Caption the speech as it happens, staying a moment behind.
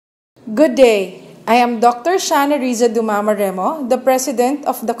Good day. I am Dr. Shana Riza Dumama Remo, the President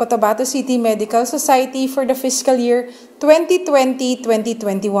of the Cotabato City Medical Society for the fiscal year 2020-2021.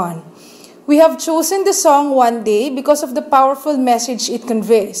 We have chosen the song One Day because of the powerful message it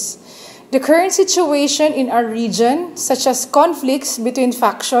conveys. The current situation in our region, such as conflicts between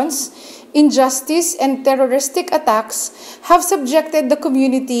factions, injustice, and terroristic attacks, have subjected the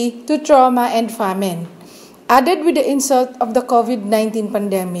community to trauma and famine, added with the insult of the COVID-19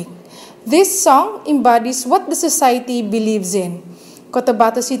 pandemic. This song embodies what the society believes in.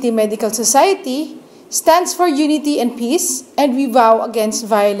 Cotabato City Medical Society stands for unity and peace, and we vow against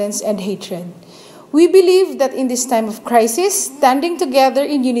violence and hatred. We believe that in this time of crisis, standing together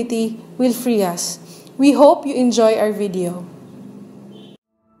in unity will free us. We hope you enjoy our video.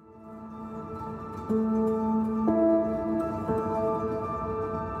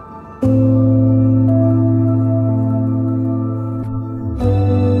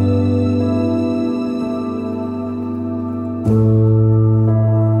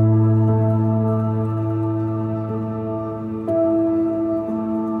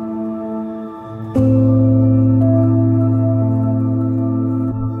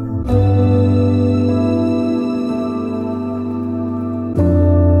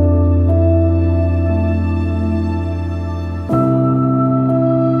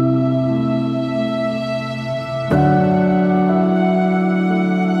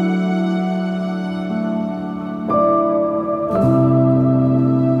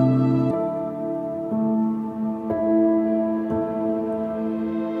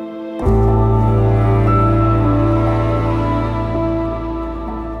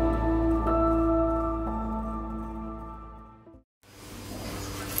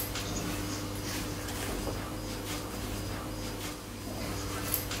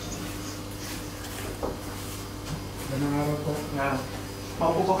 Ganang araw po.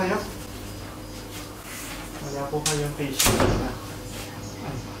 Paupo po kayo. Wala po kayong patient na.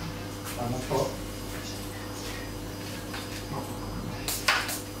 Tama po.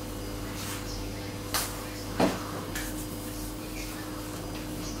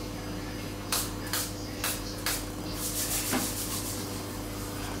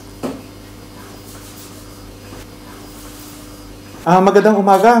 Magandang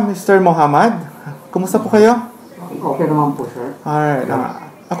umaga, Mr. Muhammad. Kumusta po kayo? Okay naman po, sir. Alright.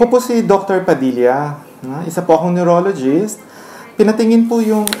 Ako po si Dr. Padilla. Isa po akong neurologist. Pinatingin po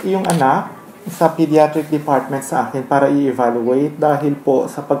yung anak sa pediatric department sa akin para i-evaluate dahil po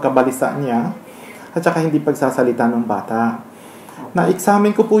sa pagkabalisa niya at saka hindi pagsasalita ng bata.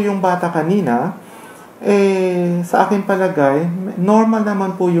 Na-examine ko po yung bata kanina. Sa akin palagay, normal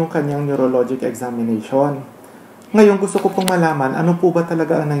naman po yung kanyang neurologic examination. Ngayon, gusto ko pong malaman ano po ba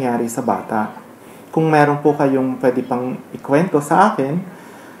talaga ang nangyari sa bata. Kung meron po kayong pwede pang ikwento sa akin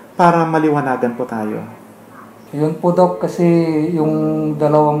para maliwanagan po tayo. Yun po, Doc, kasi yung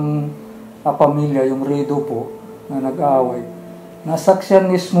dalawang pamilya, yung Redo po, na nag-aaway,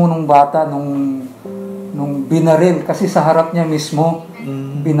 nasaksyan mismo nung bata nung binaril. Kasi sa harap niya mismo,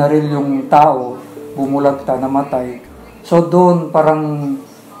 binaril yung tao, bumulagta, namatay. So doon parang,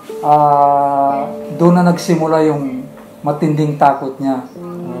 doon na nagsimula yung matinding takot niya.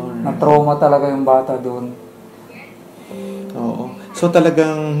 Na-trauma talaga yung bata doon. Oo. So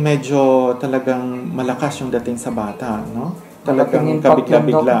talagang talagang malakas yung dating sa bata, no? Talagang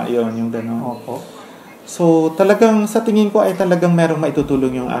kabigla-bigla yung gano'n. Opo. So talagang sa tingin ko ay talagang merong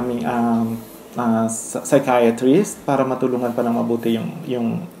maitutulong yung aming psychiatrist para matulungan pa ng mabuti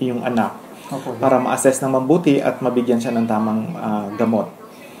yung anak. Opo. Para ma-assess ng mabuti at mabigyan siya ng tamang gamot.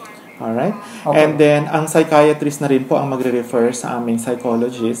 Alright? Okay. And then, ang psychiatrist na rin po ang magre-refer sa aming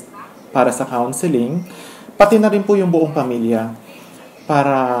psychologist para sa counseling, pati na rin po yung buong pamilya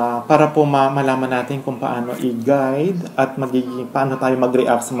para po malaman natin kung paano i-guide at paano tayo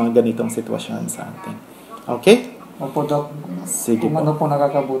mag-react sa mga ganitong sitwasyon sa atin. Okay? Opo, Doc. Sige kung po. ano po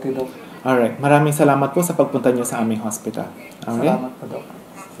nakakabuti, Doc. Alright. Maraming salamat po sa pagpunta niyo sa aming hospital. Okay? Salamat po, Doc.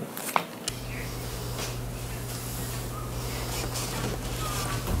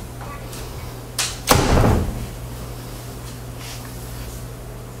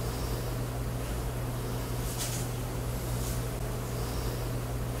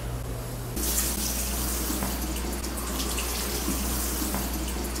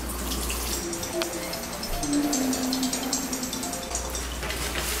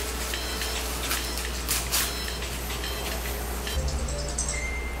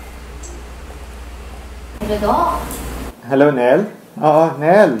 Hello, Nel? Oo,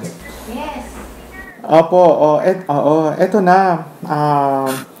 Nel. Yes. Opo, eto na.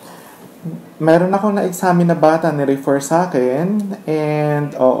 meron akong na-examine na bata ni-refer sa akin,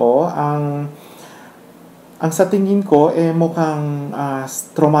 and oo, ang sa tingin ko, mukhang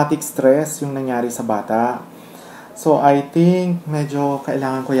traumatic stress yung nangyari sa bata. So, I think medyo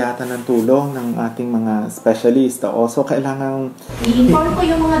kailangan ko yata ng tulong ng ating mga specialist. Oo, so kailangan... I-inform ko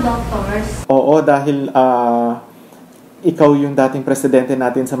yung mga doctors. Oo, dahil ikaw yung dating presidente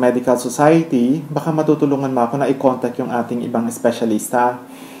natin sa Medical Society, baka matutulungan mo ako na i-contact yung ating ibang espesyalista.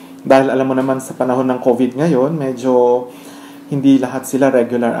 Dahil alam mo naman sa panahon ng COVID ngayon, medyo hindi lahat sila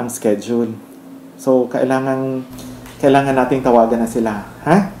regular ang schedule. So, kailangan nating tawagan na sila.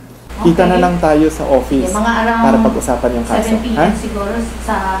 Ha? Okay. Kita na lang tayo sa office para pag-usapan yung kaso. 7 p.m. siguro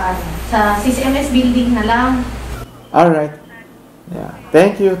sa CCMS building na lang. Alright. Yeah.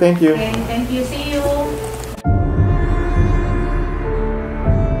 Thank you. Okay, thank you. See you.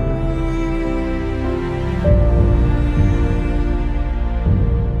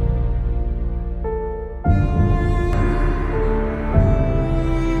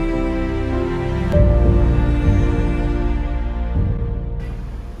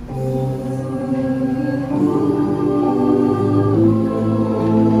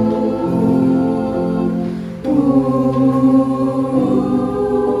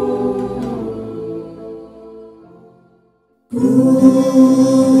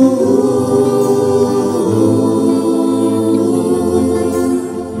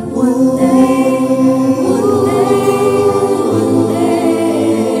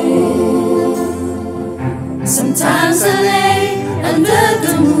 Sometimes I lay under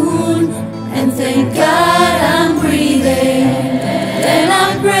the moon and thank God I'm breathing. Then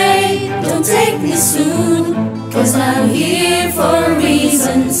I pray, don't take me soon, 'cause I'm here for a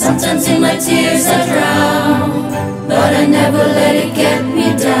reason. Sometimes in my tears I drown, but I never let it get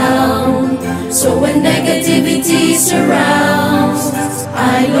me down. So when negativity surrounds,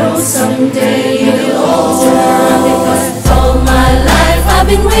 I know someday it'll all turn around. Because all my life I've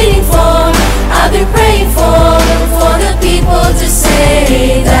been waiting for, I've been praying for the people to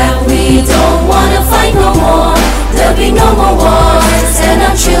say that we don't wanna fight no more. There'll be no more wars, and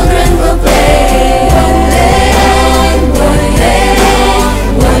our children will play. One day, one day,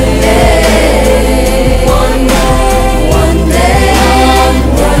 one day, one day,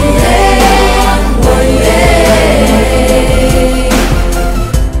 one day, one day.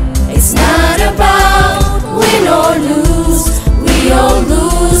 It's not about win or lose, we all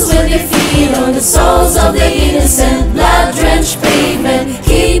lose when they feed on the souls of the innocent. Blood-drenched pavement,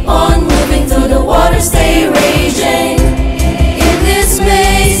 keep on moving through the water, stay raging. In this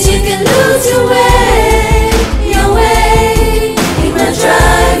maze you can lose your way, your way. It might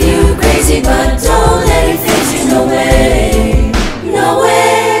drive you crazy, but don't let it phase you, no way, no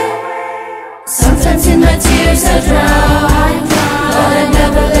way. Sometimes in my tears I drown, but I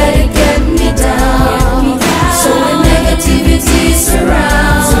never let it get me down. So when negativity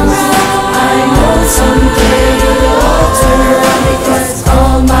surrounds, I know someday it'll all turn around. Because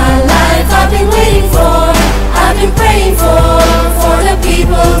all my life I've been waiting for, I've been praying for the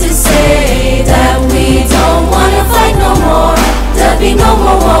people to say that we don't wanna fight no more. There'll be no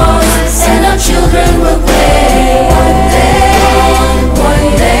more wars, and our children will play. One day, one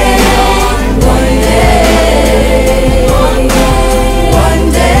day, one day, one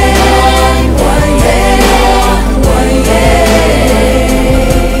day, one day, one day.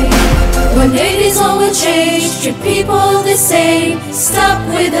 One day this all will change, treat people the same. Stop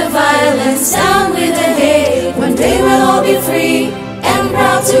with the violence, down with the hate. One day we'll all be free and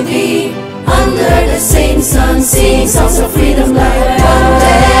proud to be under the same sun, singing songs of freedom like one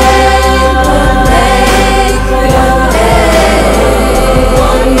day, one day, one day,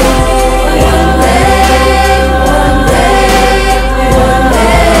 one day, one day, one day, one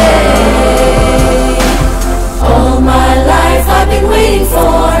day. All my life I've been waiting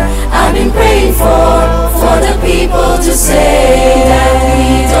for, I've been praying for the people to say that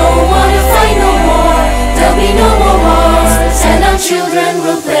we don't wanna fight no more. There'll be no more wars, and our children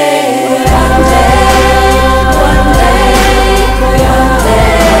will play. One day, one day, one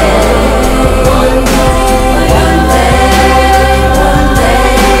day, one day, one day, one day,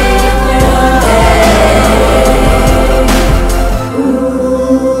 one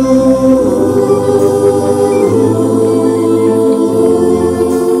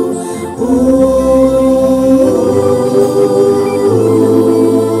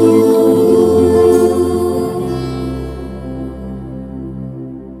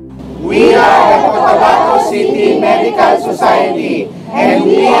We are the Cotabato City Medical Society, and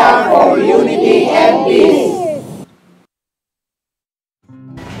we are for unity and peace.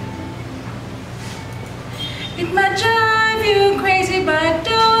 It might drive you crazy, but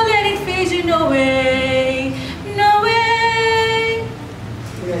don't let it phase you, no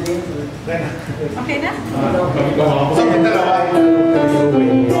Okay na?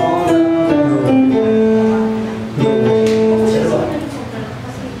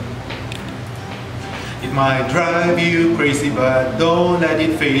 It might drive you crazy, but don't let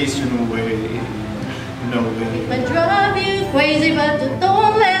it face you, no way. No way. It might drive you crazy, but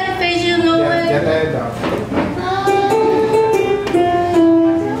don't let it face you, no way.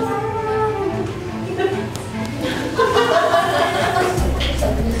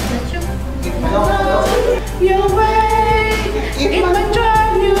 Your way. It might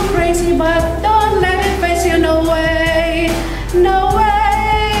drive you crazy, but don't let it face you, no way. No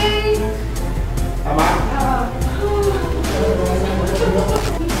way.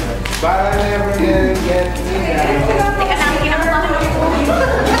 But I never get me down. Teka lang, kinakabahan ako.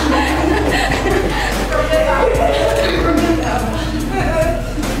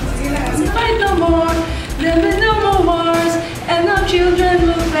 Fight no more, there will be no more wars, and our children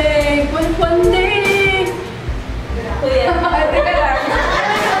will play one day. Teka lang.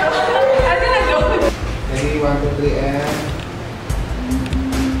 Ano na go? Ready, 1, 2, 3, and...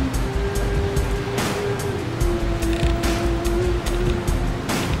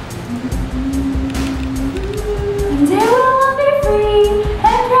 And they will all be free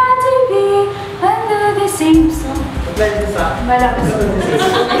and proud to be under the same song. Malakas.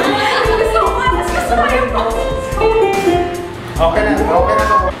 Gusto ko nga, mas gusto ko yung poses ko. Okay na.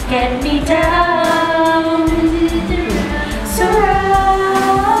 Get me down, surround.